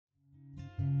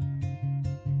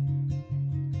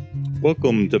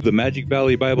Welcome to the Magic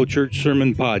Valley Bible Church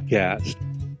Sermon Podcast.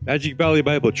 Magic Valley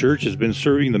Bible Church has been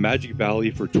serving the Magic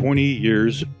Valley for 20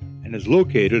 years and is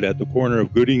located at the corner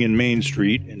of Gooding and Main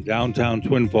Street in downtown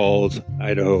Twin Falls,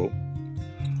 Idaho.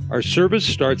 Our service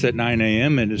starts at 9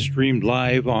 a.m. and is streamed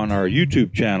live on our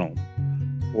YouTube channel.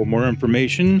 For more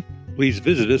information, please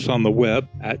visit us on the web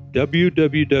at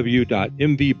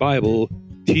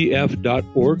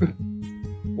www.mvbibletf.org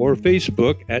or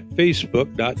Facebook at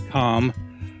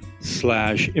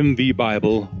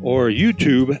facebook.com/mvbible or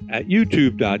YouTube at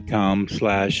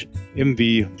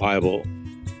youtube.com/mvbible.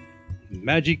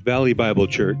 Magic Valley Bible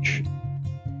Church,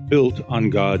 built on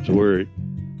God's Word.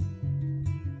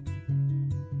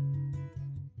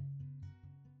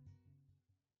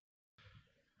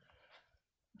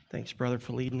 Thanks, brother,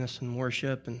 for leading us in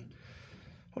worship, and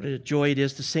what a joy it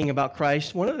is to sing about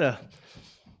Christ. One of the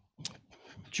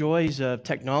joys of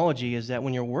technology is that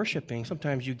when you're worshiping,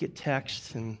 sometimes you get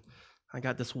texts, and I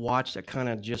got this watch that kind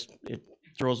of it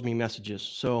throws me messages.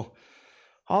 So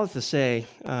all I have to say,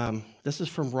 this is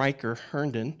from Riker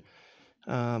Herndon.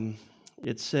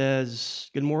 It says,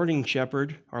 "Good morning,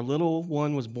 Shepherd. Our little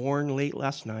one was born late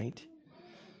last night.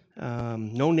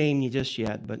 No name just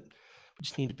yet, but we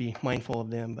just need to be mindful of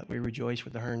them. But we rejoice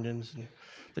with the Herndons and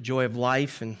the joy of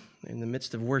life, and in the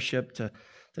midst of worship to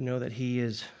know that He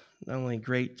is not only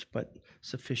great, but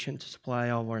sufficient to supply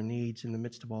all of our needs in the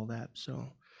midst of all that."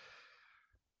 So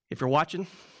if you're watching,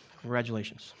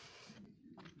 congratulations.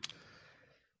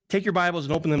 Take your Bibles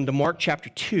and open them to Mark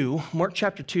chapter 2. Mark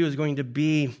chapter 2 is going to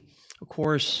be, of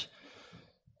course,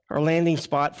 our landing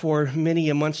spot for many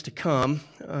a months to come.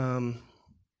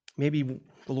 Maybe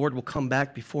the Lord will come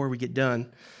back before we get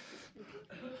done.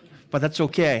 But that's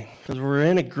okay, because we're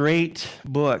in a great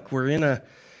book. We're in a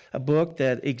book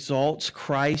that exalts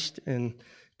Christ and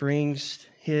brings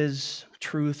His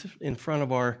truth in front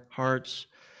of our hearts.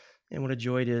 And what a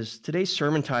joy it is. Today's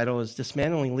sermon title is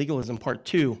Dismantling Legalism, Part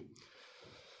 2.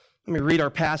 Let me read our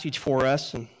passage for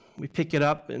us, and we pick it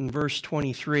up in verse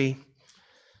 23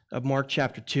 of Mark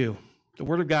chapter 2. The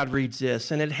Word of God reads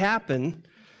this: "And it happened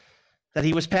that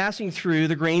He was passing through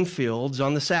the grain fields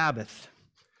on the Sabbath,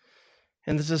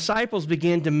 and the disciples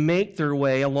began to make their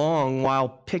way along while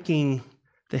picking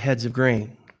the heads of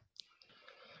grain.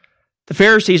 The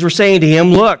Pharisees were saying to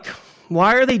Him, 'Look,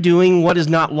 why are they doing what is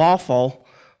not lawful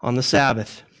on the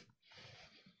Sabbath?'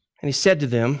 And He said to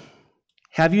them,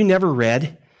 'Have you never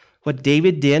read what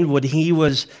David did when he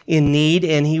was in need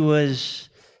and he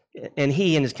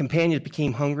and his companions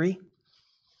became hungry?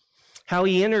 How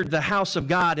he entered the house of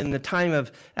God in the time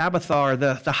of Abiathar,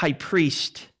 the high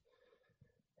priest,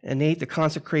 and ate the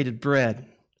consecrated bread,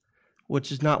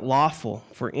 which is not lawful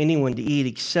for anyone to eat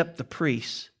except the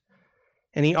priests.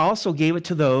 And He also gave it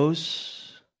to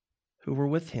those who were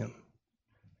with Him.'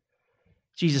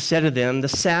 Jesus said to them, 'The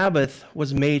Sabbath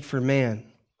was made for man,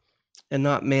 and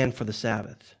not man for the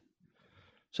Sabbath.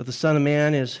 So the Son of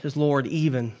Man is Lord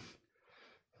even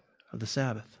of the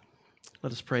Sabbath.'"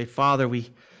 Let us pray. Father,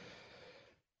 we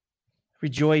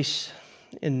rejoice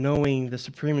in knowing the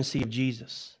supremacy of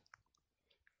Jesus.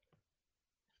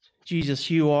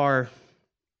 Jesus, You are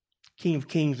King of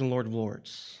kings and Lord of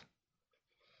lords.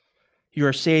 You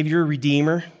are Savior,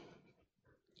 Redeemer.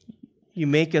 You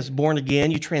make us born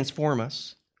again. You transform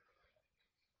us.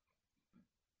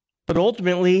 But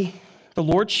ultimately, the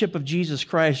Lordship of Jesus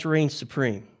Christ reigns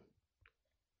supreme.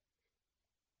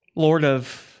 Lord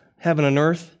of heaven and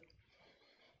earth,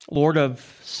 Lord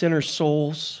of sinners'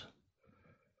 souls,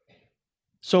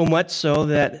 so much so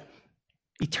that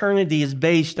eternity is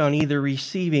based on either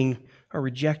receiving or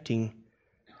rejecting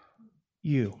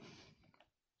You.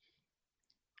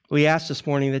 We ask this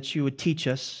morning that You would teach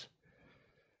us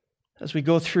as we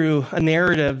go through a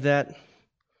narrative that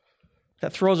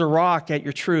throws a rock at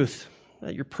Your truth,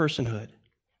 at Your personhood.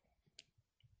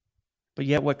 But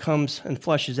yet what comes and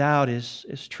flushes out is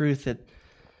truth that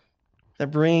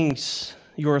brings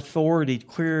Your authority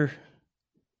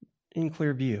in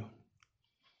clear view.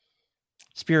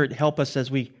 Spirit, help us as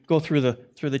we go through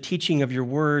the teaching of Your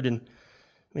word, and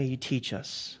may You teach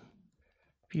us.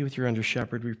 Be with Your under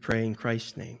shepherd, we pray in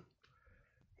Christ's name.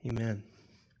 Amen.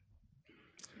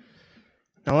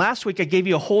 Now, last week I gave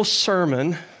you a whole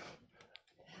sermon.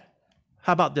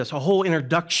 How about this? A whole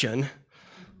introduction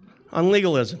on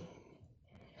legalism.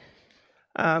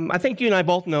 I think you and I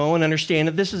both know and understand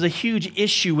that this is a huge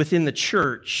issue within the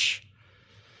church.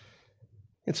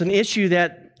 It's an issue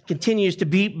that continues to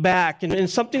beat back, and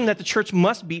something that the church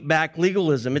must beat back,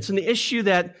 legalism. It's an issue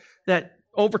that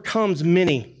overcomes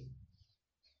many.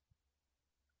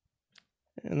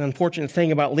 And the unfortunate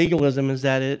thing about legalism is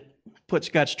that it puts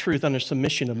God's truth under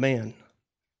submission of man.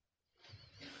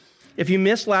 If you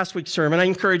missed last week's sermon, I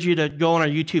encourage you to go on our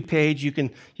YouTube page. You can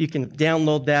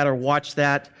download that or watch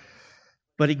that.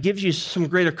 But it gives you some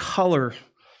greater color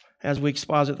as we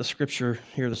exposit the scripture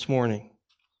here this morning.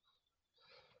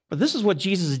 But this is what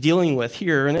Jesus is dealing with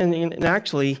here. And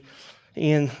actually,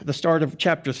 in the start of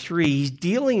chapter 3, he's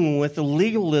dealing with the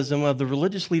legalism of the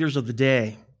religious leaders of the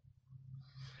day.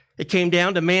 It came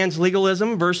down to man's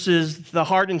legalism versus the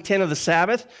heart intent of the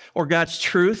Sabbath or God's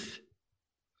truth.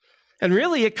 And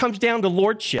really, it comes down to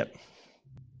lordship.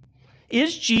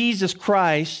 Is Jesus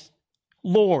Christ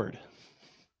Lord?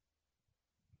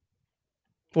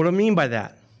 What do I mean by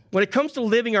that? When it comes to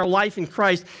living our life in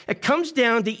Christ, it comes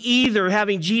down to either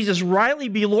having Jesus rightly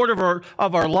be Lord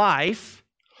of our life,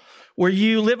 where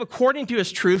you live according to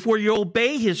his truth, where you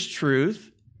obey his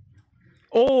truth,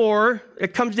 or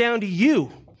it comes down to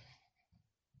you,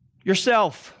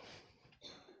 yourself,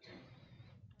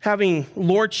 having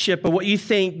lordship of what you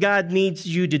think God needs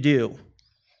you to do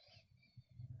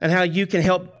and how you can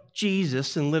help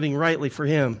Jesus in living rightly for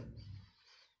him.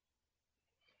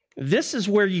 This is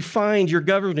where you find your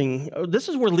governing. This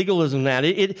is where legalism is at.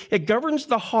 It governs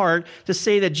the heart to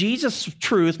say that Jesus'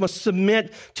 truth must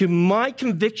submit to my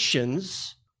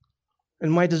convictions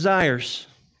and my desires.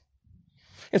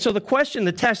 And so the question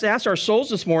the text asks our souls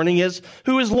this morning is,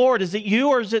 who is Lord? Is it you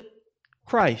or is it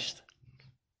Christ?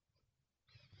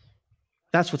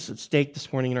 That's what's at stake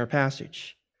this morning in our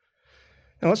passage.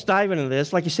 Now let's dive into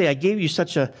this. Like you say, I gave you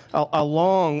such a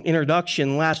long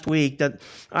introduction last week that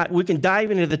we can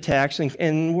dive into the text,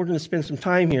 and we're going to spend some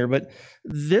time here. But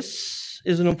this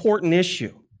is an important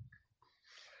issue.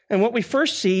 And what we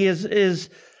first see is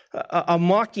a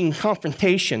mocking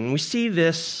confrontation. We see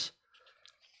this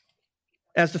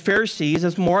as the Pharisees,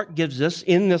 as Mark gives us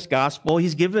in this gospel.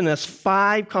 He's given us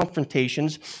 5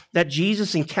 confrontations that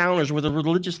Jesus encounters with the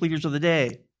religious leaders of the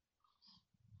day.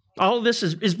 All of this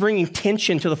is bringing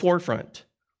tension to the forefront.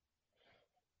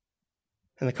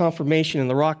 And the confirmation and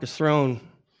the rock is thrown,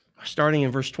 starting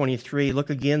in verse 23. Look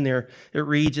again there. It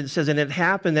reads, it says, "And it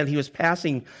happened that he was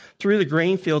passing through the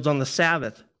grain fields on the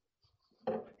Sabbath.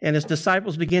 And his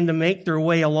disciples began to make their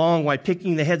way along while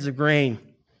picking the heads of grain.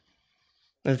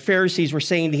 And the Pharisees were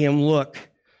saying to him, 'Look,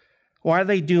 why are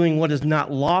they doing what is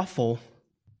not lawful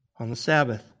on the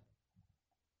Sabbath?'"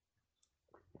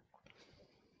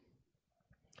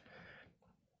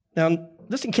 Now,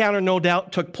 this encounter no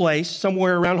doubt took place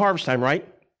somewhere around harvest time, right?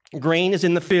 Grain is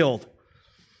in the field.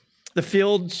 The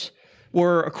fields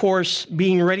were, of course,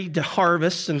 being ready to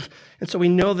harvest, and so we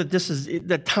know that this is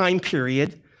the time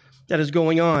period that is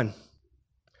going on.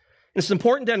 It's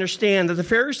important to understand that the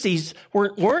Pharisees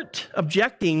weren't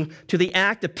objecting to the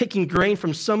act of picking grain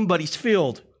from somebody's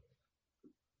field.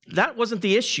 That wasn't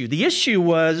the issue. The issue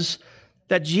was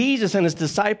that Jesus and his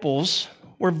disciples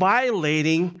were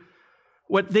violating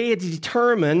what they had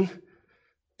determined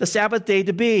the Sabbath day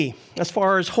to be, as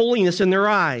far as holiness in their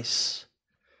eyes.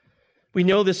 We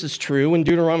know this is true in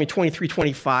Deuteronomy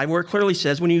 23:25, where it clearly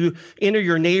says, "When you enter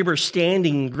your neighbor's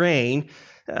standing grain,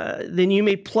 then you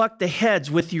may pluck the heads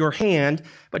with your hand,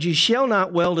 but you shall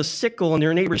not wield a sickle in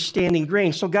your neighbor's standing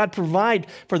grain." So God provide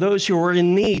for those who are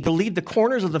in need, to leave the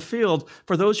corners of the field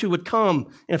for those who would come.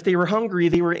 And if they were hungry,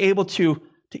 they were able to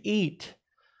eat,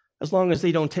 as long as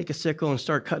they don't take a sickle and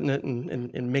start cutting it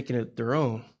and making it their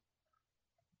own.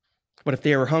 But if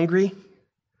they were hungry,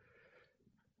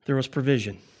 there was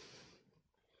provision.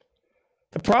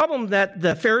 The problem that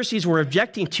the Pharisees were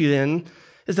objecting to then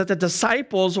is that the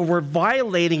disciples were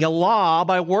violating a law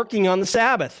by working on the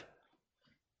Sabbath.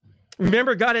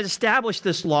 Remember, God had established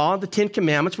this law, the 10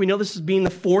 Commandments. We know this as being the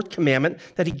 4th commandment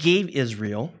that he gave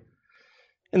Israel.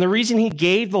 And the reason he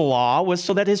gave the law was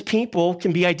so that his people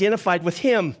can be identified with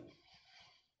him,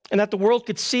 and that the world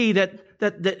could see that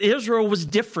Israel was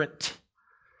different,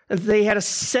 and they had a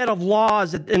set of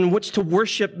laws in which to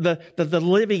worship the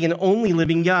living and only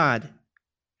living God.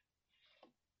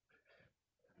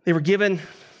 They were given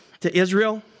to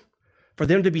Israel for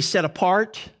them to be set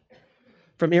apart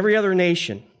from every other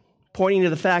nation, pointing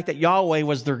to the fact that Yahweh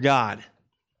was their God.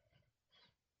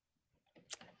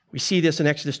 We see this in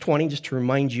Exodus 20, just to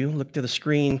remind you. Look to the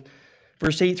screen,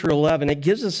 verse 8 through 11. It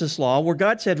gives us this law where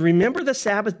God said, "Remember the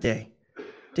Sabbath day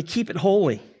to keep it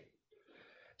holy.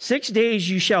 6 days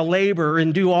you shall labor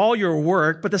and do all your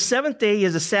work, but the 7th day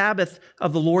is a Sabbath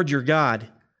of the Lord your God.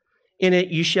 In it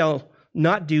you shall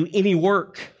not do any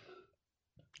work.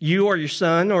 You or your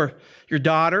son or your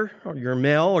daughter or your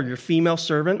male or your female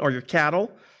servant or your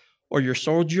cattle or your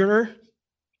sojourner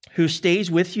who stays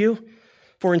with you.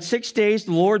 For in 6 days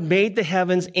the Lord made the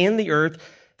heavens and the earth,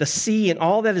 the sea and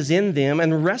all that is in them,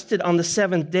 and rested on the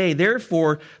 7th day.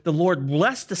 Therefore the Lord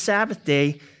blessed the Sabbath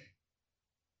day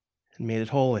and made it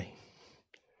holy.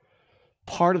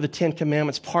 Part of the Ten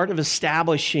Commandments, part of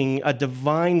establishing a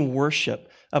divine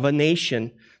worship of a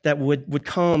nation that would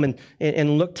come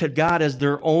and look to God as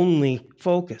their only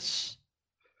focus.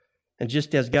 And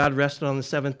just as God rested on the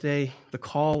seventh day, the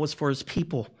call was for his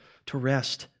people to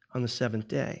rest on the seventh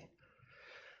day.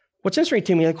 What's interesting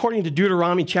to me, according to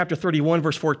Deuteronomy chapter 31,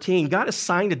 verse 14, God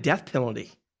assigned a death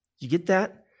penalty. You get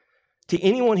that? To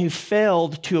anyone who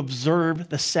failed to observe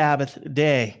the Sabbath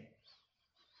day.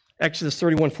 Exodus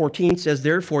 31:14 says,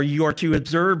 therefore, you are to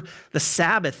observe the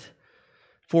Sabbath,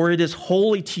 for it is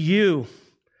holy to you.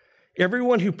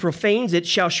 Everyone who profanes it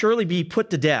shall surely be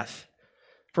put to death.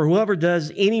 For whoever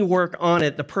does any work on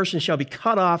it, the person shall be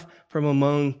cut off from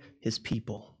among his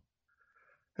people.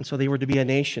 And so they were to be a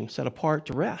nation set apart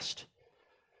to rest,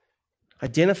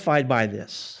 identified by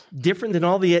this, different than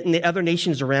all the other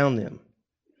nations around them.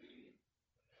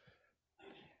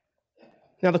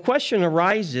 Now the question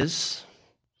arises,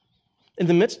 in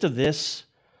the midst of this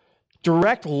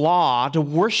direct law to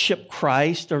worship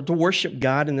Christ, or to worship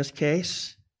God in this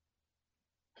case,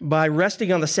 by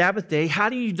resting on the Sabbath day, how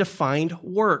do you define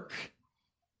work?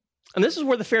 And this is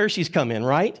where the Pharisees come in,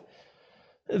 right?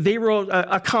 They wrote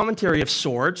a commentary of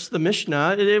sorts, the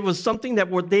Mishnah. It was something that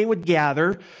they would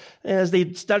gather as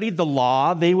they studied the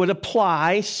law. They would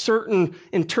apply certain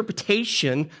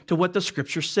interpretation to what the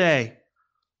scriptures say.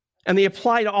 And they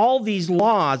applied all these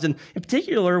laws. And in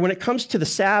particular, when it comes to the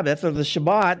Sabbath or the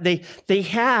Shabbat, they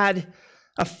had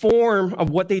a form of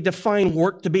what they defined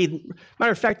work to be.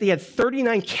 Matter of fact, they had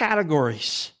 39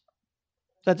 categories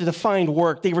that defined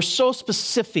work. They were so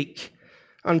specific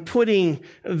on putting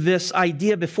this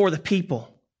idea before the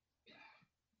people.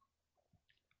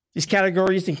 These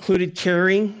categories included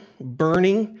carrying,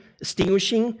 burning,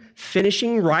 extinguishing,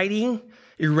 finishing, writing,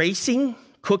 erasing,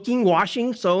 cooking,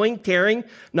 washing, sewing, tearing,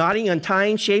 knotting,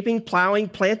 untying, shaping, plowing,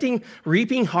 planting,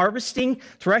 reaping, harvesting,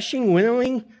 threshing,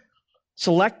 winnowing,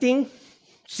 selecting,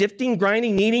 sifting,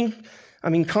 grinding, kneading,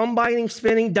 combining,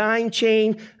 spinning, dyeing,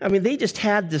 chain. They just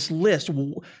had this list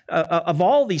of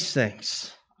all these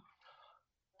things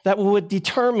that would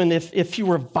determine if you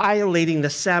were violating the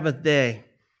Sabbath day.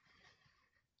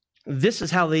 This is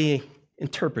how they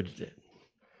interpreted it.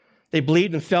 They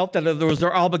believed and felt that it was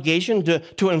their obligation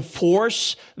to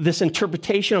enforce this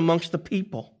interpretation amongst the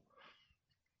people.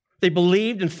 They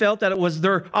believed and felt that it was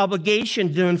their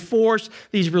obligation to enforce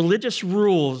these religious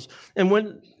rules. And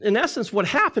in essence, what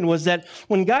happened was that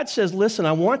when God says, listen,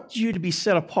 I want you to be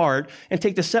set apart and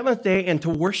take the seventh day and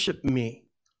to worship me,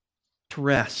 to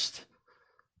rest,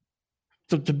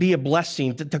 to be a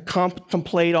blessing, to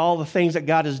contemplate all the things that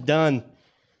God has done,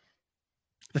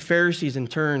 the Pharisees in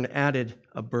turn added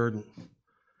a burden.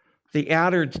 They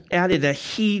added a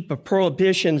heap of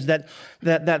prohibitions that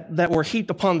were heaped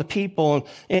upon the people,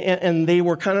 and they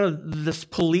were kind of this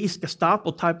police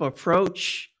Gestapo type of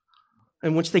approach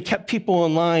in which they kept people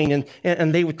in line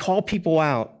and they would call people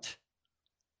out.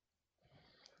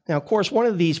 Now, of course, one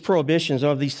of these prohibitions,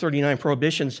 of these 39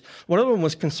 prohibitions, one of them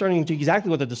was concerning to exactly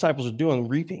what the disciples were doing,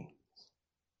 reaping.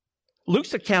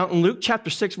 Luke's account in Luke chapter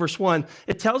 6, verse 1,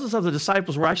 it tells us of the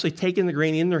disciples were actually taking the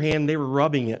grain in their hand, they were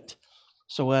rubbing it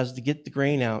so as to get the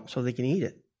grain out so they can eat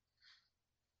it.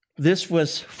 This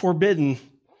was forbidden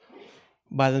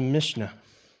by the Mishnah,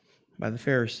 by the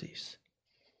Pharisees.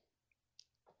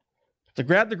 To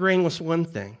grab the grain was one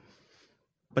thing,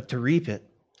 but to reap it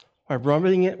by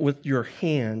rubbing it with your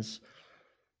hands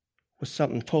was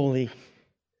something totally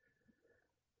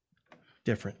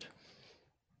different.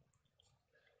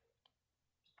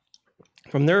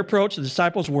 From their approach, the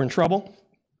disciples were in trouble.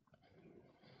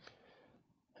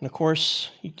 And of course,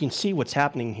 you can see what's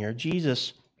happening here.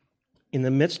 Jesus, in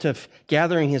the midst of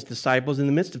gathering his disciples, in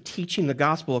the midst of teaching the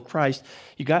gospel of Christ,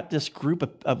 you got this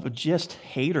group of just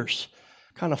haters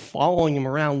kind of following him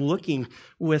around, looking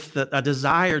with a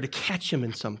desire to catch him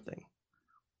in something.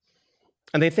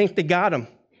 And they think they got him.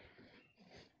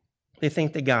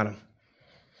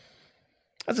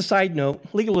 As a side note,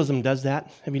 legalism does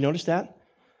that. Have you noticed that?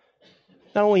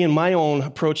 Not only in my own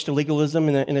approach to legalism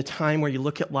in a time where you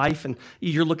look at life and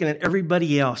you're looking at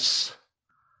everybody else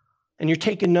and you're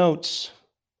taking notes.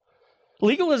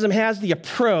 Legalism has the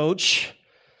approach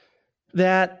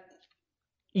that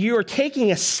you are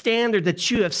taking a standard that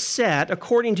you have set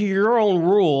according to your own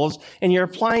rules and you're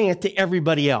applying it to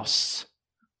everybody else.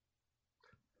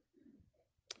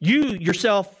 You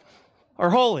yourself are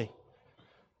holy.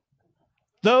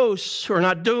 Those who are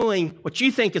not doing what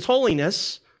you think is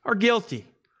holiness are guilty.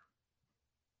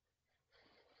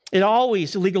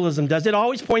 Legalism does. It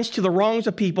always points to the wrongs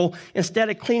of people instead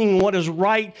of cleaning what is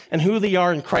right and who they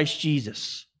are in Christ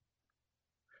Jesus.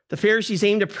 The Pharisees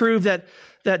aimed to prove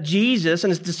that Jesus and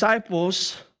his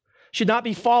disciples should not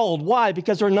be followed. Why?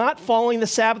 Because they're not following the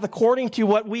Sabbath according to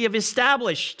what we have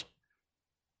established.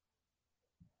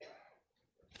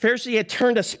 The Pharisee had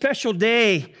turned a special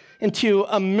day into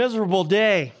a miserable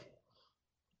day.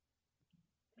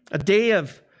 A day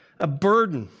of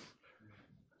burden.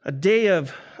 A day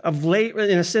of late,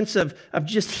 in a sense of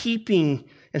just heaping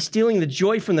and stealing the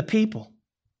joy from the people.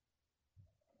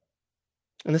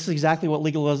 And this is exactly what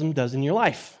legalism does in your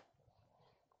life.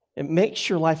 It makes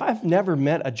your life, I've never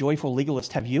met a joyful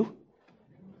legalist, have you?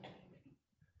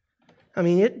 I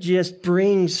mean, it just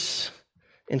brings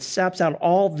and saps out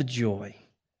all the joy.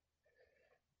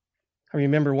 I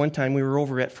remember one time we were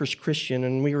over at First Christian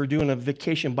and we were doing a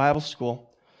vacation Bible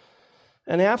school.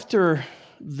 And after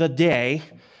the day,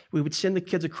 we would send the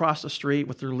kids across the street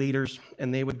with their leaders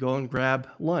and they would go and grab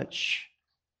lunch.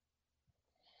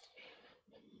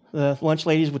 The lunch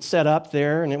ladies would set up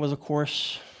there, and it was, of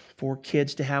course, for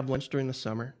kids to have lunch during the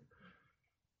summer.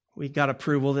 We got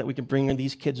approval that we could bring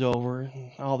these kids over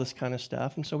and all this kind of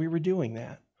stuff, and so we were doing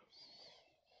that.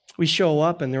 We show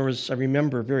up, and I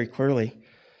remember very clearly,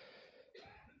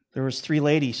 there was 3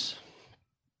 ladies,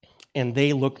 and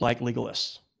they looked like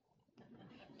legalists.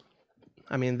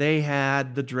 I mean, they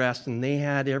had the dress, and they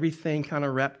had everything kind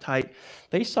of wrapped tight.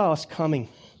 They saw us coming.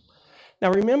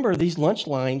 Now, remember, these lunch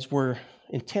lines were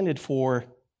intended for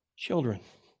children.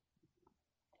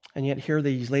 And yet here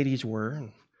these ladies were,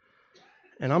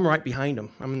 and I'm right behind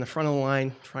them. I'm in the front of the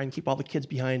line, trying to keep all the kids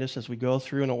behind us as we go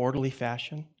through in an orderly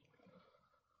fashion.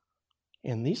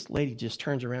 And this lady just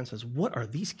turns around and says, "What are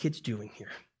these kids doing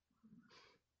here?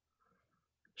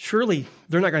 Surely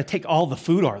they're not going to take all the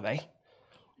food, are they?"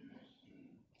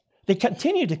 They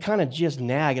continue to kind of just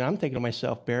nag, and I'm thinking to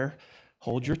myself, Bear,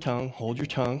 hold your tongue, hold your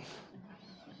tongue.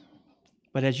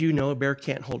 But as you know, a bear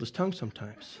can't hold his tongue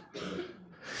sometimes.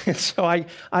 And so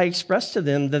I expressed to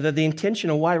them the intention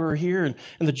of why we're here and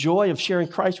the joy of sharing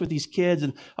Christ with these kids.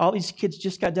 And all these kids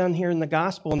just got done hearing the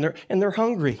gospel, and they're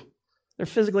hungry. They're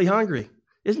physically hungry.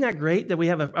 Isn't that great that we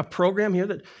have a program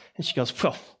here? And she goes,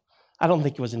 "Well, I don't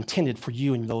think it was intended for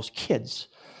you and those kids."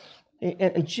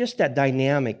 And just that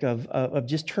dynamic of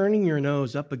just turning your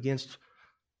nose up against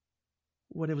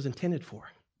what it was intended for,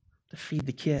 to feed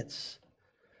the kids.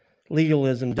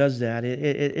 Legalism does that.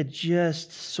 It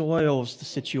just soils the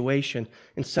situation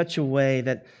in such a way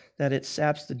that it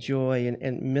saps the joy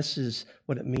and misses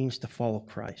what it means to follow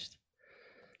Christ.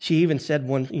 She even said,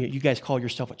 "You guys call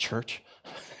yourself a church?"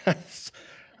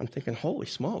 I'm thinking, holy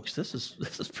smokes, this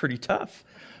is pretty tough.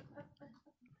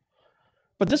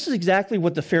 But this is exactly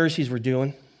what the Pharisees were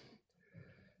doing.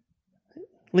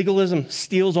 Legalism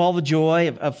steals all the joy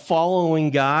of following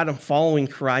God and following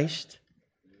Christ.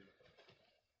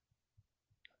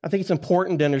 I think it's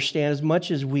important to understand, as much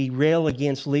as we rail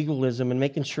against legalism and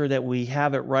making sure that we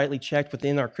have it rightly checked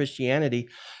within our Christianity,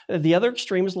 the other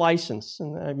extreme is license.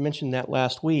 And I mentioned that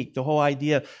last week. The whole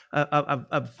idea of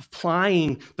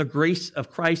applying the grace of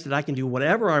Christ that I can do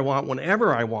whatever I want,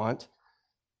 whenever I want.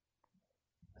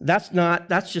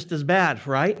 That's just as bad,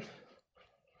 right?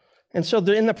 And so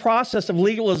in the process of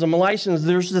legalism and license,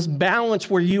 there's this balance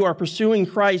where you are pursuing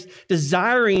Christ,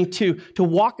 desiring to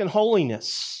walk in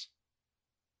holiness.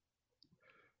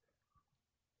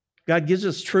 God gives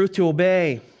us truth to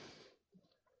obey.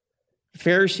 The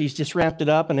Pharisees just wrapped it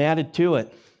up and added to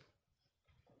it.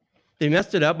 They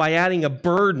messed it up by adding a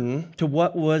burden to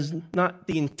what was not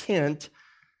the intent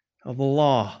of the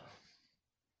law.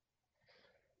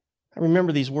 I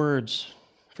remember these words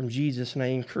from Jesus, and I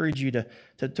encourage you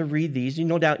to read these.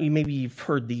 No doubt maybe you've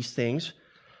heard these things.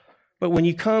 But when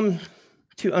you come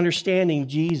to understanding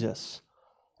Jesus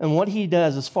and what he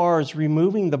does as far as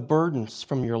removing the burdens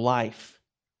from your life,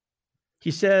 he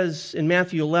says in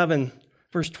Matthew 11,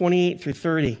 verse 28 through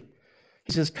 30,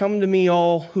 he says, "Come to me,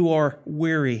 all who are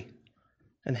weary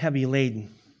and heavy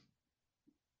laden,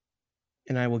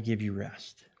 and I will give you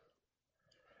rest.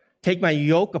 Take my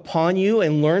yoke upon you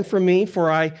and learn from me,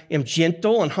 for I am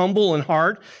gentle and humble in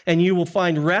heart, and you will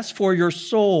find rest for your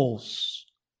souls.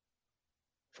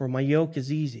 For my yoke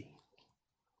is easy,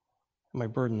 and my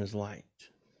burden is light."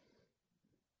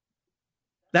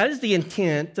 That is the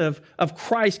intent of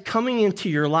Christ coming into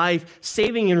your life,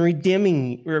 saving and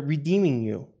redeeming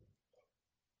you.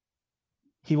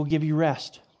 He will give you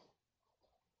rest.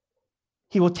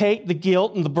 He will take the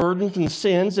guilt and the burdens and the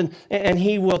sins, and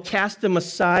he will cast them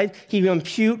aside. He will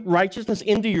impute righteousness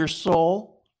into your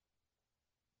soul.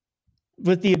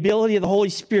 With the ability of the Holy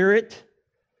Spirit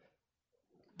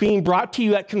being brought to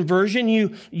you at conversion,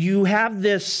 you have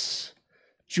this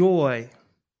joy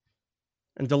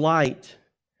and delight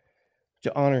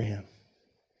to honor him.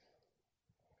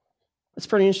 It's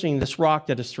pretty interesting, this rock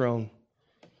that is thrown.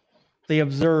 They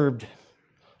observed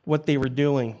what they were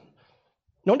doing.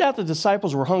 No doubt the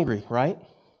disciples were hungry, right?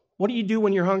 What do you do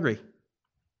when you're hungry?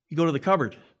 You go to the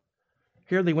cupboard.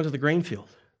 Here they went to the grain field.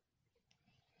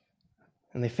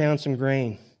 And they found some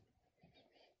grain.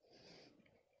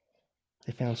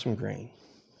 They found some grain.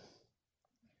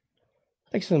 I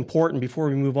think it's important, before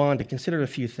we move on, to consider a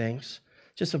few things.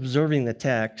 Just observing the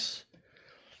text.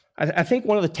 I think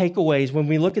one of the takeaways when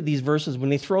we look at these verses, when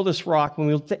they throw this rock, when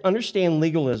we understand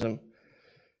legalism,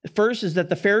 the first is that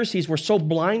the Pharisees were so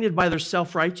blinded by their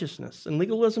self-righteousness. And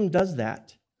legalism does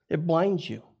that. It blinds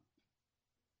you.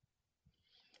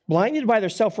 Blinded by their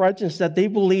self-righteousness, that they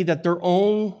believed that their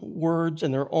own words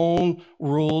and their own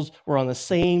rules were on the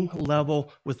same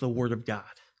level with the Word of God.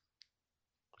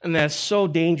 And that's so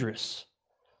dangerous,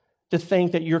 to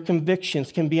think that your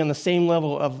convictions can be on the same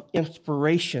level of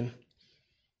inspiration,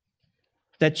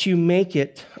 that you make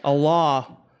it a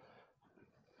law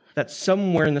that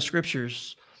somewhere in the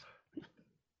Scriptures,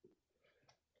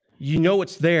 you know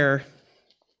it's there,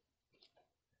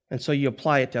 and so you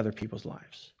apply it to other people's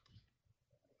lives.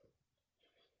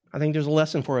 I think there's a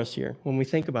lesson for us here when we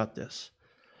think about this.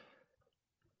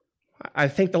 I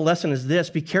think the lesson is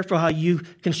this: be careful how you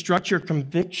construct your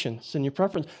convictions and your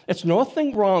preference. It's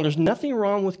nothing wrong. There's nothing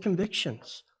wrong with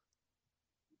convictions.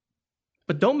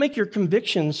 But don't make your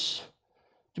convictions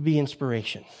to be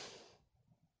inspiration.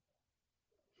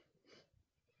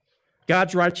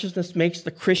 God's righteousness makes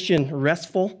the Christian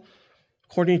restful,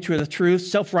 according to the truth.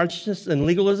 Self-righteousness and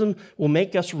legalism will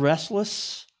make us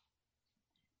restless.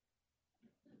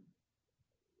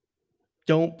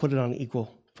 Don't put it on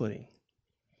equal footing.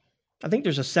 I think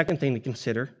there's a second thing to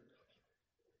consider,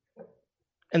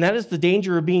 and that is the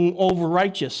danger of being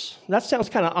over-righteous. That sounds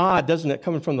kind of odd, doesn't it,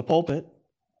 coming from the pulpit?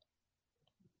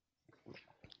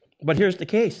 But here's the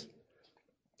case.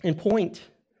 In point,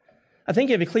 I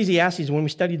think of Ecclesiastes, when we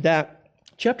studied that,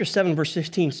 chapter 7, verse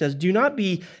 16 says, "Do not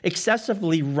be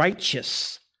excessively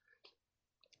righteous,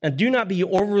 and do not be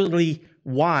overly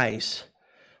wise.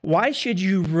 Why should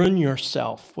you ruin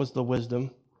yourself?" was the wisdom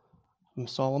from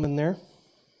Solomon there.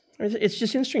 It's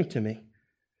just interesting to me.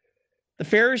 The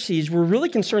Pharisees were really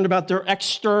concerned about their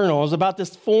externals, about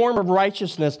this form of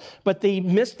righteousness, but they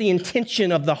missed the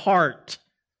intention of the heart.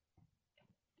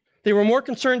 They were more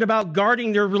concerned about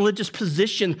guarding their religious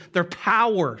position, their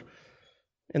power,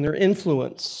 and their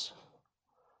influence.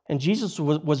 And Jesus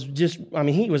was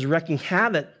he was wreaking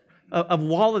havoc of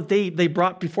all that they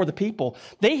brought before the people.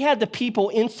 They had the people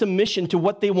in submission to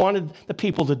what they wanted the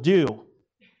people to do.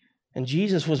 And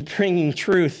Jesus was bringing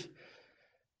truth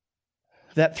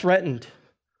that threatened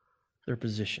their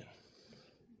position.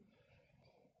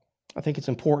 I think it's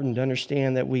important to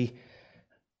understand that we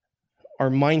are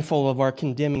mindful of our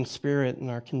condemning spirit and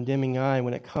our condemning eye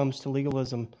when it comes to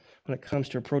legalism, when it comes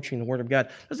to approaching the Word of God.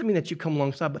 Doesn't mean that you come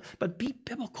alongside, but be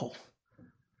biblical.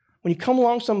 When you come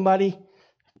along somebody,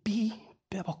 be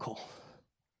biblical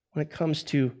when it comes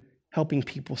to helping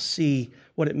people see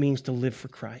what it means to live for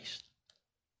Christ.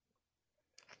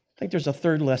 I think there's a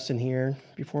third lesson here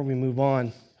before we move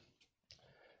on.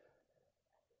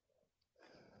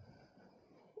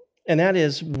 And that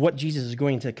is what Jesus is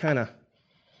going to kind of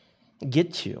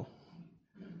get to.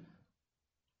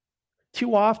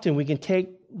 Too often we can take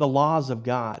the laws of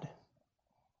God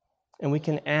and we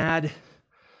can add,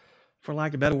 for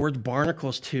lack of better words,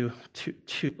 barnacles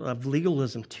of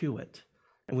legalism to it.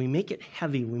 And we make it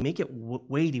heavy, we make it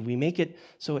weighty, we make it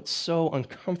so it's so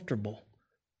uncomfortable.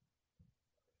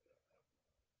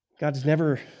 God's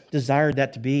never desired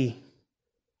that to be.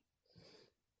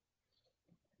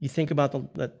 You think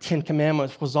about the Ten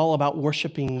Commandments was all about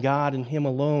worshiping God and Him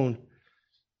alone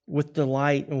with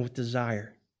delight and with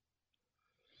desire.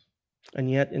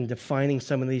 And yet in defining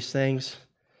some of these things,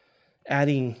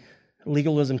 adding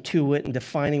legalism to it and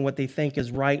defining what they think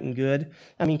is right and good.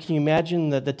 I mean, can you imagine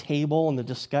the table and the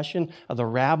discussion of the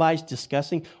rabbis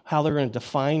discussing how they're going to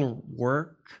define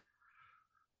work?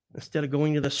 Instead of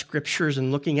going to the Scriptures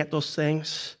and looking at those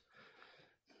things,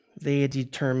 they had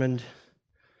determined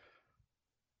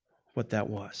what that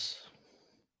was.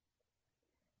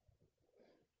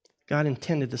 God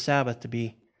intended the Sabbath to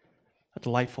be a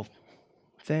delightful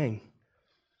thing,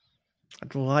 a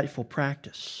delightful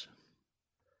practice.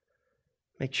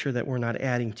 Make sure that we're not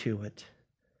adding to it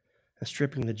and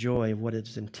stripping the joy of what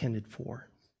it's intended for.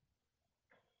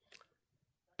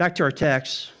 Back to our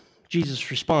text, Jesus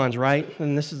responds, right?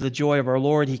 And this is the joy of our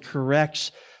Lord. He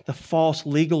corrects the false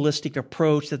legalistic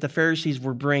approach that the Pharisees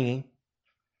were bringing.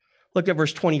 Look at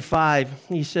verse 25.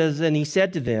 He says, "And he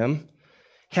said to them,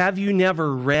 Have you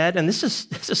never read? And this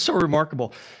is so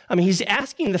remarkable. I mean, he's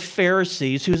asking the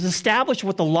Pharisees, who's established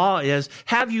what the law is,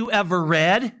 have you ever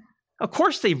read? Of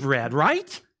course they've read,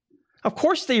 right? Of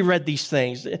course they read these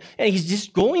things. And he's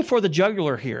just going for the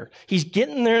jugular here. He's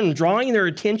getting there and drawing their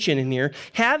attention in here.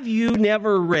 Have you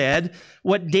never read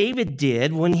what David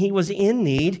did when he was in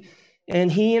need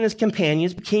and he and his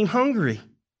companions became hungry?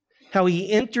 How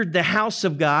he entered the house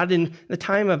of God in the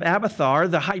time of Abiathar,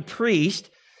 the high priest,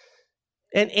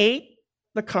 and ate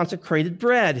the consecrated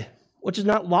bread, which is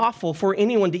not lawful for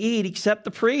anyone to eat except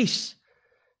the priests.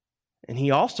 And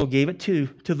he also gave it to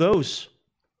those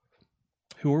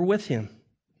who were with him.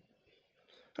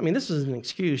 I mean, this is an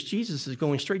excuse. Jesus is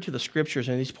going straight to the scriptures,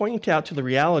 and he's pointing out to the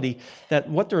reality that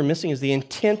what they're missing is the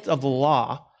intent of the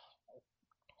law,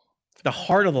 the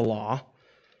heart of the law,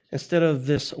 instead of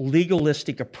this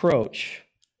legalistic approach.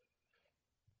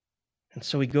 And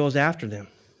so he goes after them.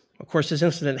 Of course, this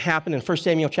incident happened in 1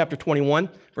 Samuel chapter 21,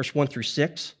 verse 1 through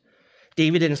 6.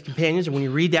 David and his companions, and when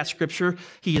you read that scripture,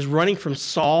 he is running from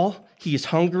Saul. He is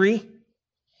hungry.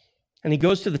 And he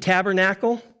goes to the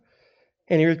tabernacle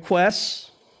and he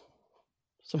requests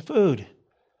some food.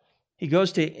 He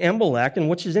goes to Amalek, and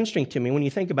which is interesting to me when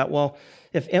you think about, well,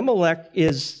 if Amalek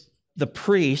is the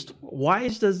priest, why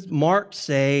does Mark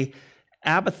say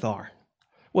Abiathar?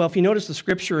 Well, if you notice the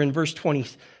scripture in verse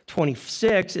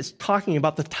 26, it's talking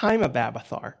about the time of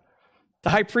Abiathar. The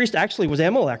high priest actually was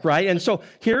Amalek, right? And so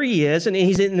here he is, and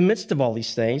he's in the midst of all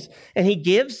these things, and he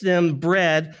gives them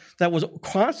bread that was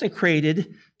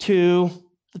consecrated to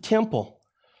the temple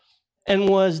and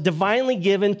was divinely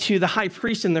given to the high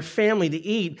priest and their family to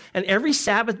eat. And every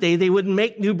Sabbath day, they would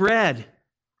make new bread,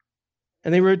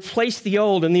 and they would replace the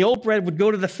old, and the old bread would go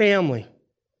to the family.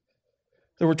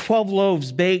 There were 12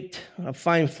 loaves baked of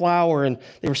fine flour, and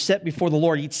they were set before the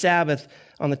Lord each Sabbath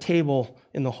on the table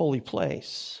in the holy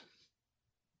place.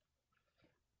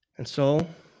 And so,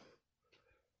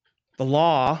 the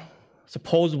law,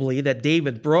 supposedly, that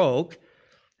David broke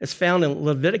is found in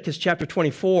Leviticus chapter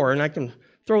 24, and I can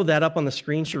throw that up on the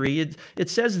screen, Cherie. It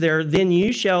says there, then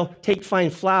you shall take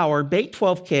fine flour, bake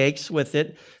 12 cakes with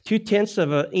it, 2/10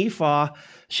 of an ephah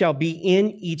shall be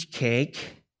in each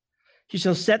cake. You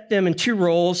shall set them in 2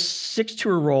 rolls, 6 to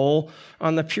a roll,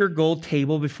 on the pure gold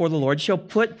table before the Lord. You shall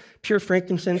put pure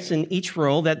frankincense in each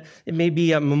roll, that it may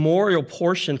be a memorial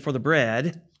portion for the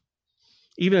bread,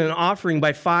 even an offering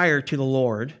by fire to the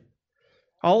Lord.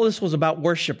 All this was about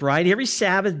worship, right? Every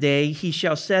Sabbath day he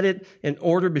shall set it in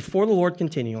order before the Lord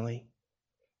continually.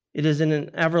 It is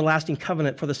an everlasting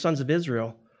covenant for the sons of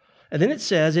Israel. And then it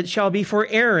says, it shall be for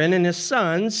Aaron and his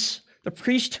sons, the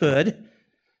priesthood,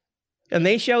 and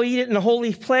they shall eat it in a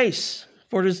holy place,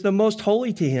 for it is the most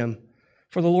holy to him.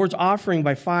 For the Lord's offering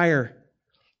by fire,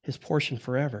 his portion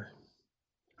forever.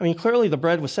 I mean, clearly the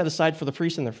bread was set aside for the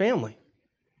priests and their family.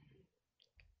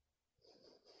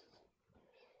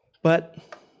 But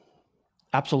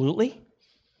absolutely,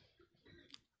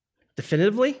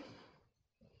 definitively,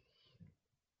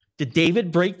 did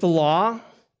David break the law?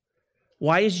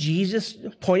 Why is Jesus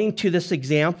pointing to this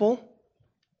example?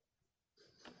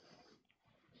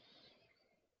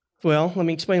 Well, let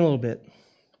me explain a little bit.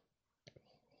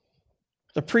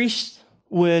 The priests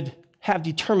would have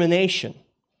determination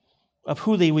of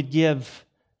who they would give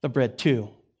the bread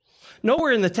to.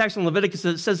 Nowhere in the text in Leviticus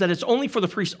it says that it's only for the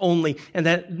priests only and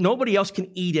that nobody else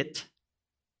can eat it.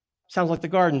 Sounds like the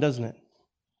garden, doesn't it?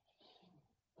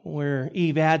 Where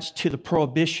Eve adds to the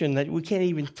prohibition that we can't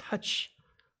even touch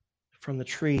from the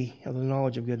tree of the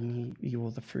knowledge of good and evil,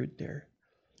 the fruit there.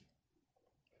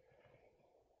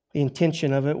 The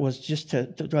intention of it was just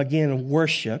to again,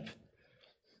 worship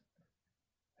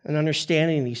and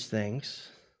understanding these things,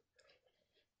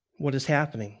 what is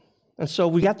happening. And so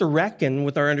we have to reckon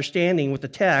with our understanding with the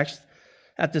text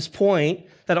at this point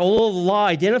that although the law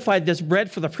identified this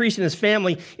bread for the priest and his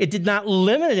family, it did not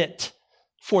limit it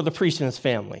for the priest and his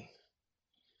family.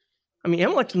 I mean,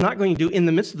 Amalek's not going to do, in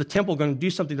the midst of the temple, going to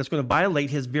do something that's going to violate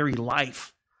his very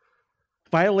life.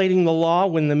 Violating the law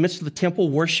when in the midst of the temple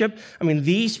worship. I mean,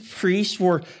 these priests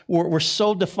were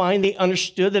so defined, they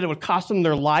understood that it would cost them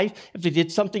their life if they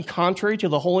did something contrary to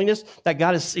the holiness that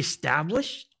God has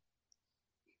established.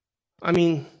 I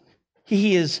mean,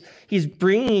 he's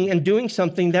bringing and doing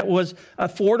something that was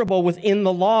affordable within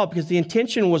the law because the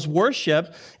intention was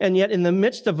worship, and yet in the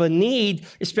midst of a need,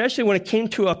 especially when it came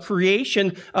to a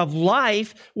creation of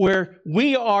life where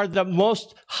we are the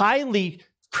most highly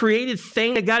created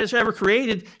thing that God has ever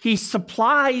created, he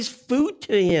supplies food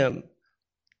to him.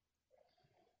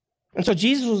 And so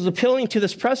Jesus was appealing to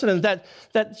this precedent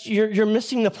that you're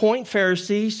missing the point,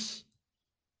 Pharisees.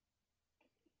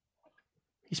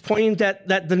 He's pointing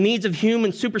that the needs of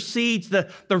humans supersedes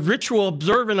the ritual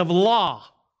observance of law.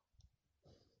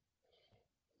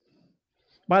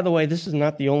 By the way, this is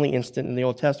not the only instant in the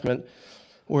Old Testament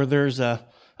where there's a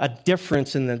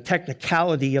difference in the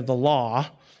technicality of the law,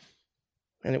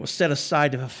 and it was set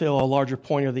aside to fulfill a larger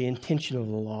point of the intention of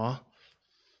the law.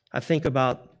 I think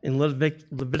about in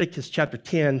Leviticus chapter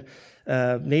 10,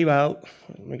 let me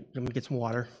get some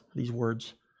water, these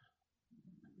words.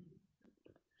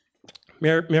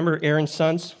 Remember Aaron's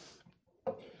sons?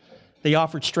 They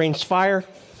offered strange fire.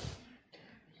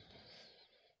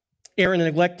 Aaron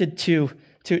neglected to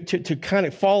kind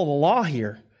of follow the law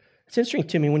here. It's interesting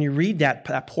to me when you read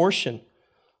that portion,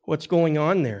 what's going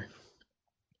on there.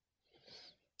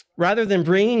 Rather than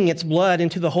bringing its blood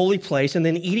into the holy place and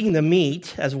then eating the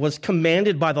meat, as was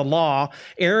commanded by the law,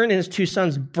 Aaron and his two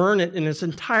sons burn it in its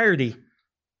entirety.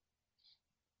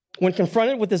 When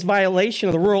confronted with this violation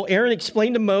of the rule, Aaron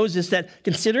explained to Moses that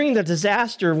considering the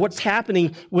disaster of what's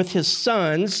happening with his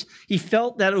sons, he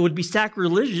felt that it would be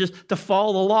sacrilegious to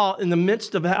follow the law in the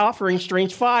midst of offering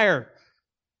strange fire,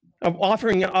 of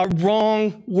offering a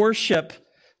wrong worship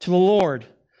to the Lord.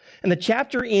 And the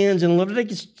chapter ends in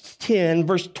Leviticus 10,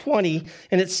 verse 20,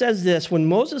 and it says this: when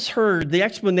Moses heard the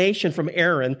explanation from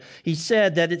Aaron, he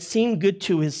said that it seemed good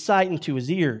to his sight and to his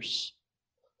ears.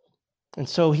 And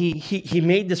so he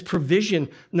made this provision,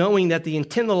 knowing that the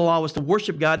intent of the law was to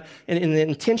worship God, and in the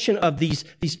intention of these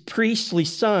priestly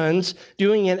sons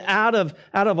doing it out of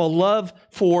a love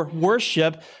for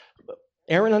worship.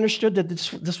 Aaron understood that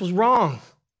this was wrong,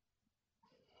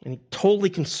 and he totally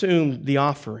consumed the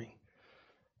offering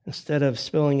instead of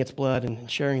spilling its blood and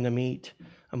sharing the meat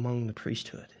among the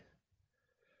priesthood.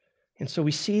 And so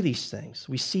we see these things.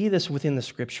 We see this within the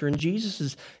Scripture, and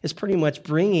Jesus is pretty much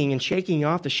bringing and shaking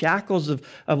off the shackles of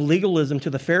legalism to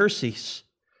the Pharisees.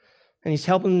 And he's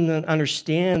helping them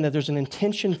understand that there's an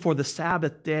intention for the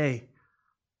Sabbath day,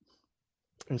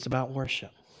 and it's about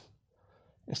worship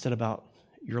instead about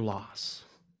your loss.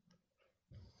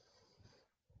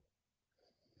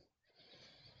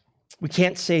 We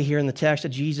can't say here in the text that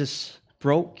Jesus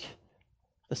broke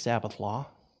the Sabbath law,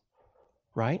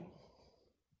 right?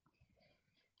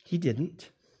 He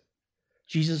didn't.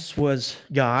 Jesus was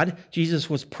God. Jesus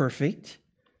was perfect.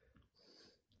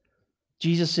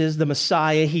 Jesus is the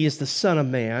Messiah. He is the Son of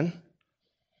Man.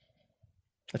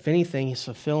 If anything, he's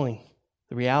fulfilling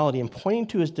the reality and pointing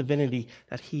to his divinity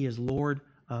that he is Lord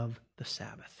of the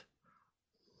Sabbath.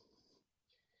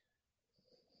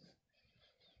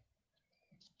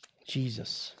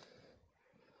 Jesus,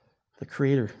 the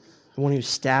Creator, the one who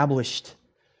established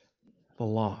the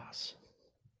laws,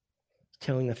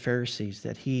 telling the Pharisees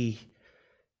that he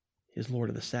is Lord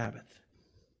of the Sabbath.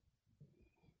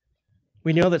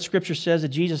 We know that Scripture says that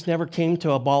Jesus never came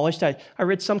to abolish. I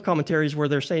read some commentaries where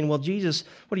they're saying, well, Jesus,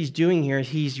 what he's doing here is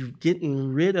he's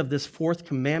getting rid of this fourth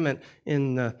commandment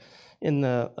in the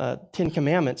Ten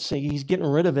Commandments. So he's getting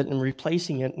rid of it and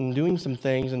replacing it and doing some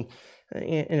things. And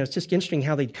it's just interesting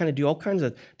how they kind of do all kinds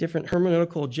of different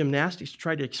hermeneutical gymnastics to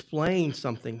try to explain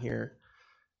something here.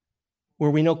 Where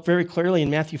we know very clearly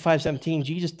in Matthew 5:17,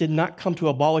 Jesus did not come to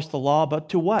abolish the law, but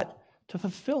to what? To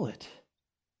fulfill it.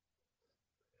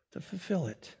 To fulfill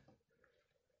it.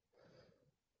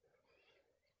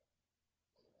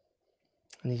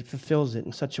 And he fulfills it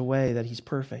in such a way that he's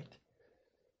perfect.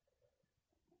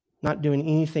 Not doing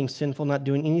anything sinful, not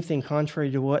doing anything contrary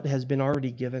to what has been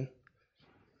already given.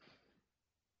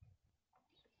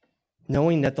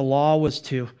 Knowing that the law was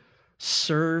to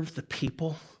serve the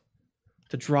people,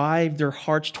 to drive their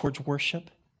hearts towards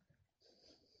worship,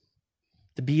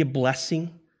 to be a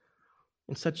blessing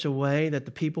in such a way that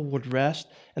the people would rest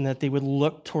and that they would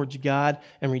look towards God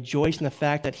and rejoice in the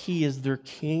fact that he is their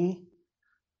king.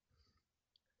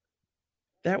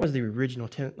 That was the original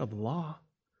intent of the law,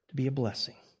 to be a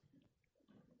blessing.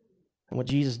 And what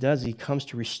Jesus does, he comes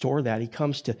to restore that. He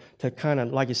comes to kind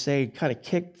of, like I say, kind of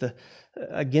kick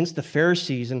against the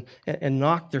Pharisees and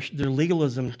knock their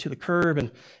legalism to the curb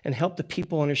and help the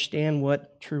people understand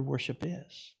what true worship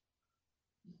is.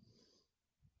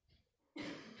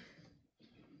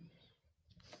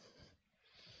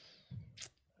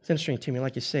 It's interesting to me,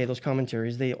 like you say, those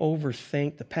commentaries, they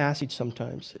overthink the passage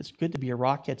sometimes. It's good to be a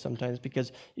rockhead sometimes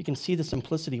because you can see the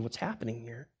simplicity of what's happening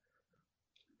here.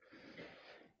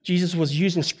 Jesus was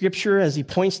using Scripture as he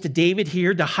points to David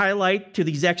here to highlight to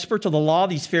these experts of the law,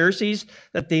 these Pharisees,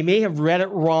 that they may have read it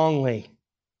wrongly.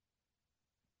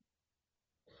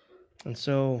 And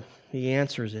so he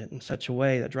answers it in such a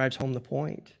way that drives home the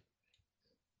point.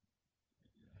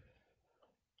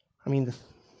 I mean, the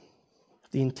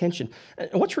the intention. And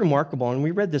what's remarkable, and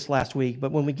we read this last week,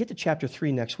 but when we get to chapter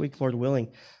 3 next week, Lord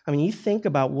willing, I mean, you think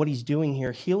about what he's doing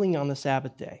here, healing on the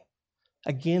Sabbath day.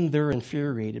 Again, they're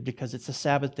infuriated because it's a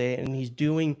Sabbath day and he's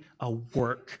doing a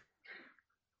work.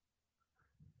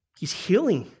 He's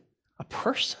healing a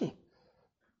person.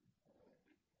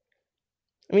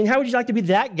 I mean, how would you like to be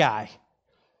that guy?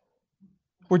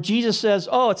 Where Jesus says,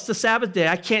 oh, it's the Sabbath day,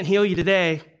 I can't heal you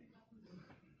today.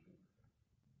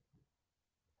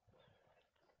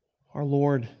 Our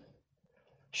Lord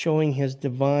showing his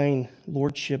divine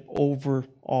lordship over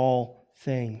all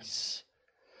things.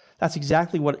 That's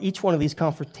exactly what each one of these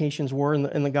confrontations were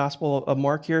in the Gospel of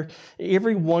Mark here.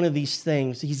 Every one of these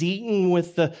things. He's eating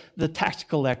with the tax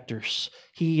collectors.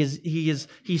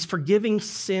 He's forgiving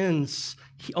sins.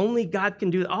 Only God can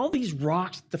do that. All these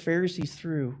rocks that the Pharisees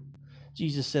threw.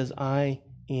 Jesus says, I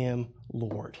am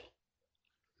Lord.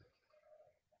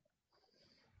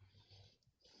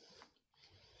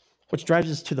 Which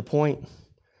drives us to the point.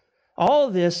 All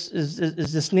of this is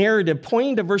this narrative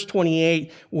pointing to verse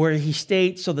 28 where he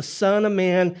states, so the Son of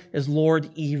Man is Lord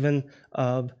even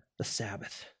of the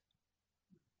Sabbath.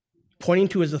 Pointing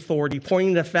to his authority,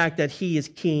 pointing to the fact that he is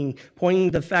king,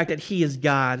 pointing to the fact that he is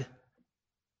God.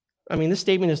 I mean, this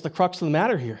statement is the crux of the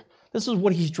matter here. This is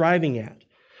what he's driving at.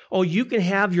 Oh, you can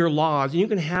have your laws and you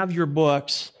can have your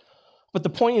books, but the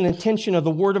point and intention of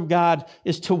the Word of God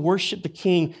is to worship the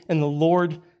King, and the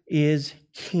Lord is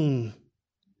King.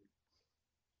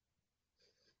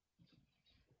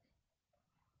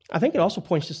 I think it also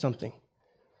points to something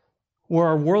where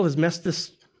our world has messed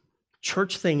this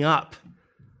church thing up.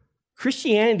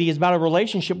 Christianity is about a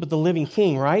relationship with the living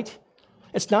King, right?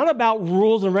 It's not about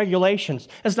rules and regulations.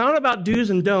 It's not about do's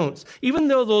and don'ts. Even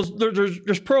though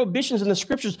there's prohibitions in the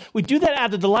Scriptures, we do that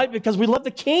out of delight because we love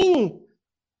the King.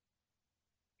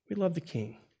 We love the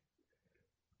King.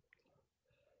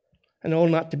 I know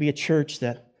not to be a church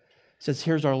that says,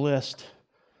 here's our list.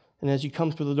 And as you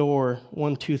come through the door,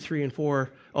 1, 2, 3, and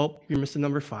 4, oh, you're missing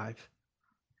number 5.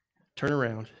 Turn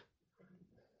around.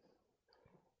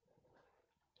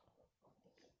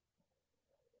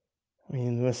 I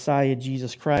mean, the Messiah,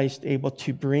 Jesus Christ, able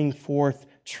to bring forth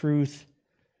truth.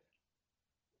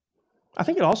 I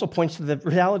think it also points to the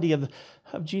reality of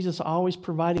Jesus always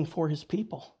providing for his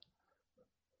people.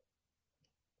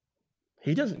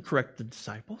 He doesn't correct the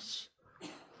disciples.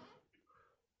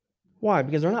 Why?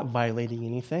 Because they're not violating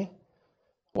anything.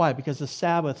 Why? Because the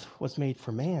Sabbath was made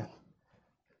for man.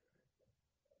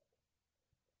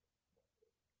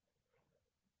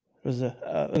 There's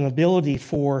an ability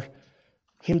for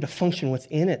him to function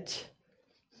within it.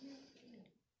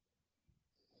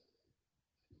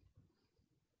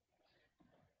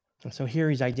 And so here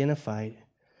he's identified.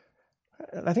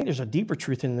 I think there's a deeper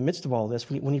truth in the midst of all this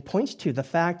when he points to the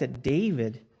fact that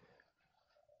David,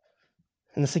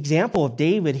 in this example of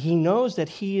David, he knows that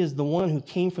he is the one who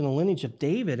came from the lineage of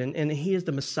David, and he is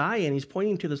the Messiah, and he's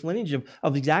pointing to this lineage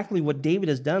of exactly what David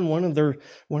has done, one of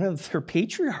their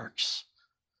patriarchs.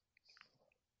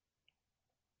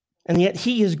 And yet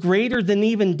he is greater than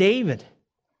even David.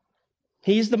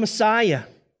 He's the Messiah.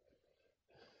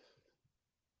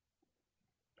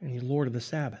 And he's Lord of the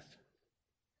Sabbath.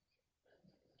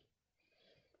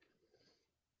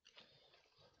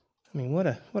 I mean, what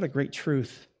a great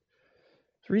truth.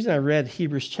 The reason I read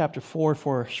Hebrews chapter 4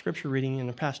 for scripture reading and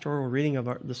the pastoral reading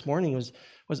of this morning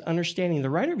was understanding. The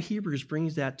writer of Hebrews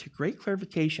brings that to great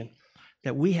clarification,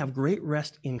 that we have great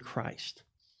rest in Christ.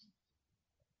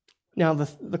 Now,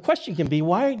 the question can be,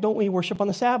 why don't we worship on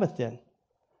the Sabbath then?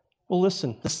 Well,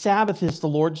 listen, the Sabbath is the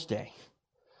Lord's day.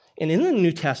 And in the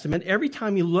New Testament, every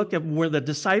time you look at where the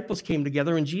disciples came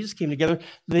together and Jesus came together,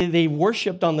 they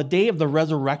worshiped on the day of the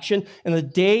resurrection and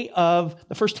the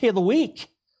first day of the week.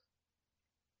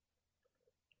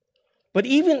 But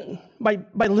even by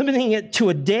limiting it to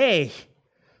a day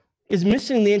is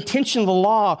missing the intention of the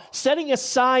law, setting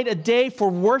aside a day for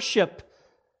worship,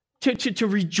 to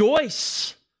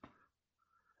rejoice.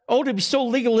 Oh, to be so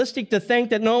legalistic to think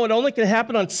that, no, it only can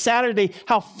happen on Saturday.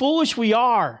 How foolish we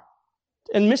are.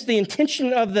 And miss the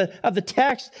intention of the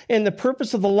text and the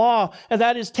purpose of the law, and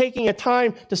that is taking a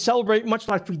time to celebrate much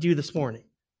like we do this morning.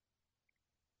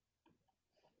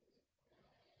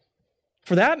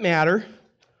 For that matter,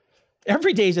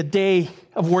 every day is a day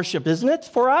of worship, isn't it,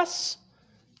 for us?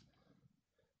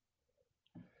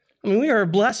 I mean, we are a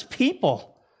blessed people.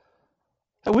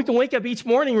 And we can wake up each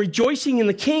morning rejoicing in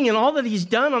the King and all that he's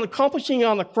done on accomplishing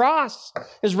on the cross,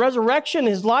 his resurrection,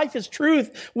 his life, his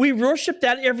truth. We worship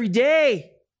that every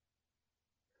day.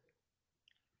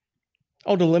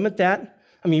 Oh, to limit that?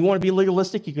 I mean, you want to be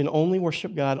legalistic? You can only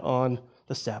worship God on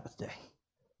the Sabbath day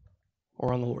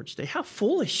or on the Lord's day. How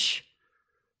foolish.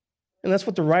 And that's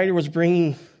what the writer was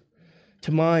bringing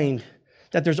to mind,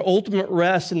 that there's ultimate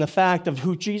rest in the fact of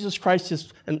who Jesus Christ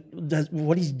is and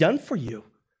what he's done for you,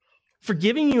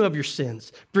 forgiving you of your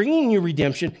sins, bringing you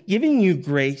redemption, giving you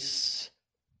grace.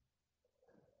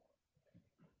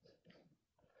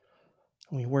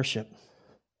 And we worship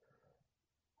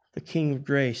the King of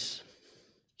grace.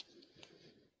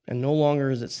 And no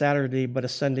longer is it Saturday, but a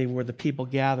Sunday where the people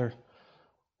gather.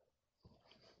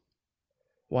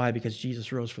 Why? Because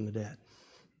Jesus rose from the dead.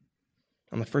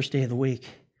 On the first day of the week.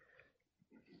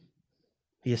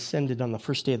 He ascended on the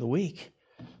first day of the week.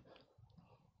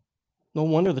 No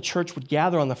wonder the church would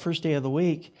gather on the first day of the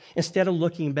week instead of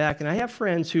looking back. And I have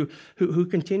friends who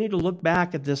continue to look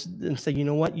back at this and say, you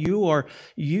know what, you're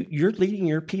leading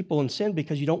your people in sin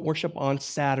because you don't worship on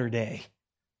Saturday.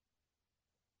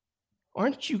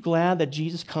 Aren't you glad that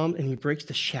Jesus comes and he breaks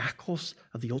the shackles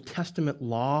of the Old Testament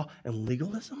law and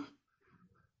legalism?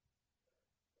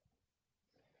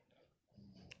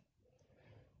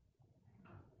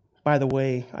 By the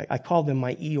way, I call them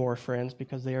my Eeyore friends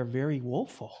because they are very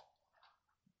woeful.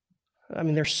 I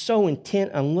mean, they're so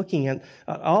intent on looking at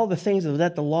all the things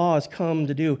that the law has come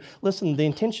to do. Listen, the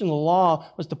intention of the law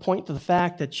was to point to the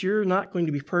fact that you're not going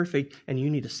to be perfect and you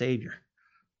need a Savior.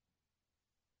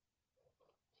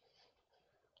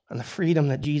 And the freedom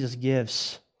that Jesus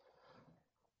gives,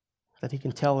 that he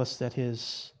can tell us that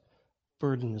his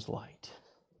burden is light.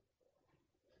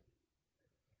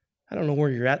 I don't know where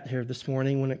you're at here this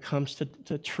morning when it comes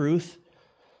to truth.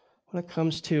 When it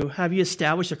comes to, have you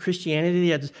established a Christianity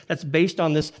that's based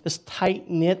on this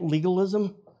tight-knit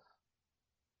legalism?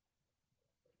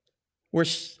 Where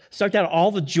it's sucked out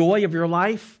all the joy of your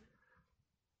life?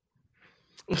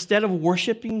 Instead of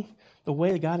worshiping the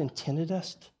way that God intended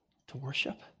us to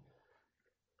worship?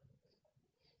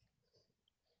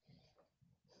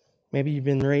 Maybe you've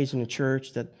been raised in a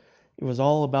church that it was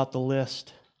all about the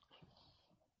list.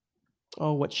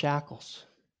 Oh, what shackles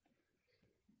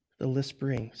the list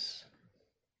brings.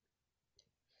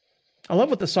 I love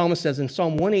what the psalmist says in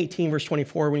Psalm 118, verse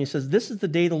 24, when he says, this is the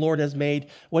day the Lord has made.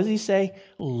 What does he say?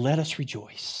 Let us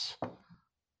rejoice.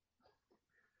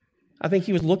 I think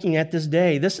he was looking at this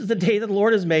day. This is the day that the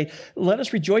Lord has made. Let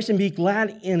us rejoice and be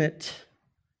glad in it.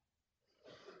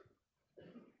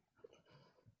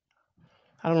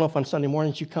 I don't know if on Sunday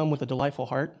mornings you come with a delightful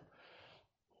heart.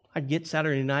 I get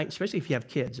Saturday night, especially if you have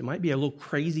kids. It might be a little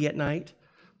crazy at night.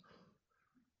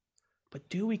 But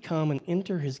do we come and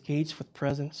enter his gates with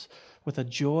presence, with a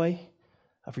joy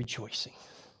of rejoicing?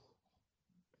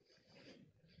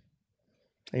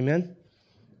 Amen?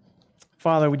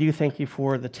 Father, we do thank you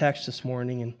for the text this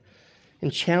morning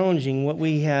and challenging what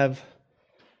we have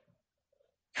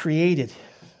created.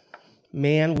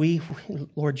 Man,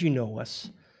 Lord, you know us.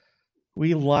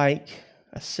 We like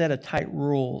a set of tight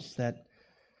rules that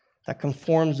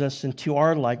conforms us into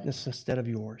our likeness instead of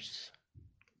yours.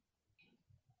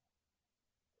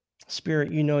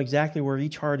 Spirit, you know exactly where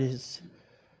each heart is.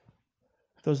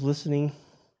 Those listening,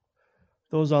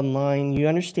 those online, you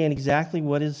understand exactly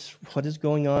what is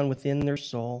going on within their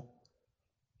soul.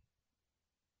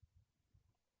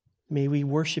 May we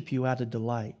worship you out of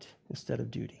delight instead of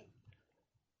duty.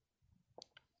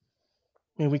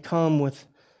 May we come with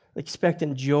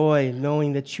expectant joy,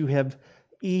 knowing that you have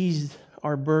eased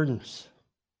our burdens.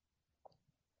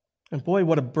 And boy,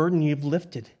 what a burden you've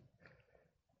lifted.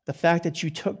 The fact that you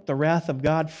took the wrath of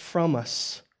God from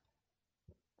us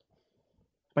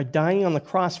by dying on the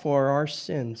cross for our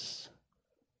sins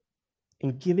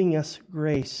and giving us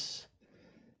grace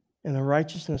and a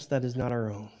righteousness that is not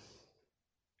our own.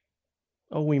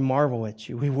 Oh, we marvel at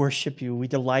you, we worship you, we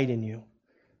delight in you,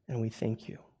 and we thank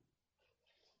you.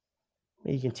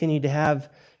 May you continue to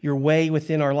have your way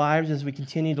within our lives as we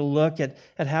continue to look at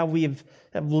how we have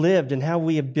lived and how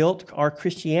we have built our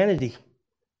Christianity.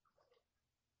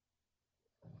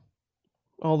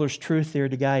 Oh, there's truth there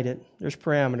to guide it. There's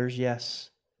parameters, yes.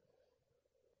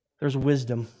 There's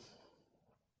wisdom,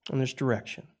 and there's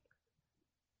direction.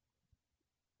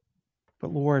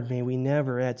 But Lord, may we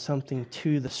never add something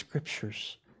to the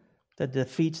Scriptures that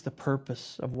defeats the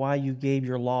purpose of why you gave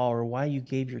your law or why you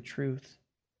gave your truth.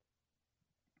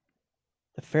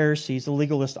 The Pharisees, the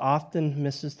legalists, often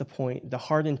misses the point, the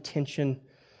heart intention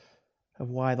of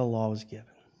why the law was given.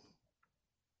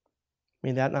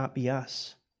 May that not be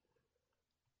us.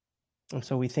 And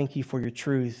so we thank you for your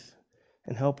truth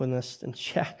and helping us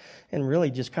and really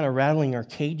just kind of rattling our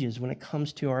cages when it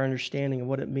comes to our understanding of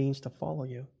what it means to follow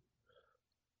you.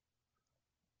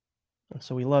 And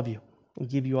so we love you and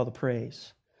give you all the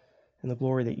praise and the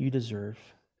glory that you deserve,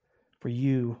 for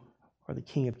you are the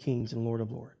King of Kings and Lord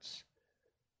of Lords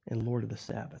and Lord of the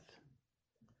Sabbath.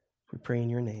 We pray in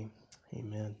your name.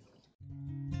 Amen.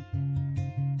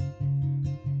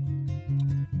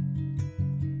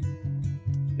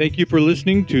 Thank you for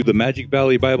listening to the Magic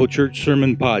Valley Bible Church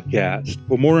Sermon Podcast.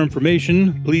 For more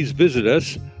information, please visit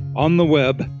us on the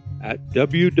web at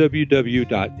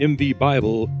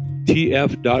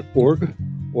www.mvbibletf.org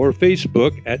or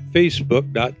Facebook at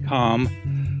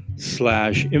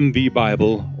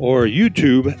facebook.com/mvbible or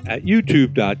YouTube at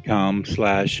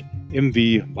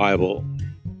youtube.com/mvbible.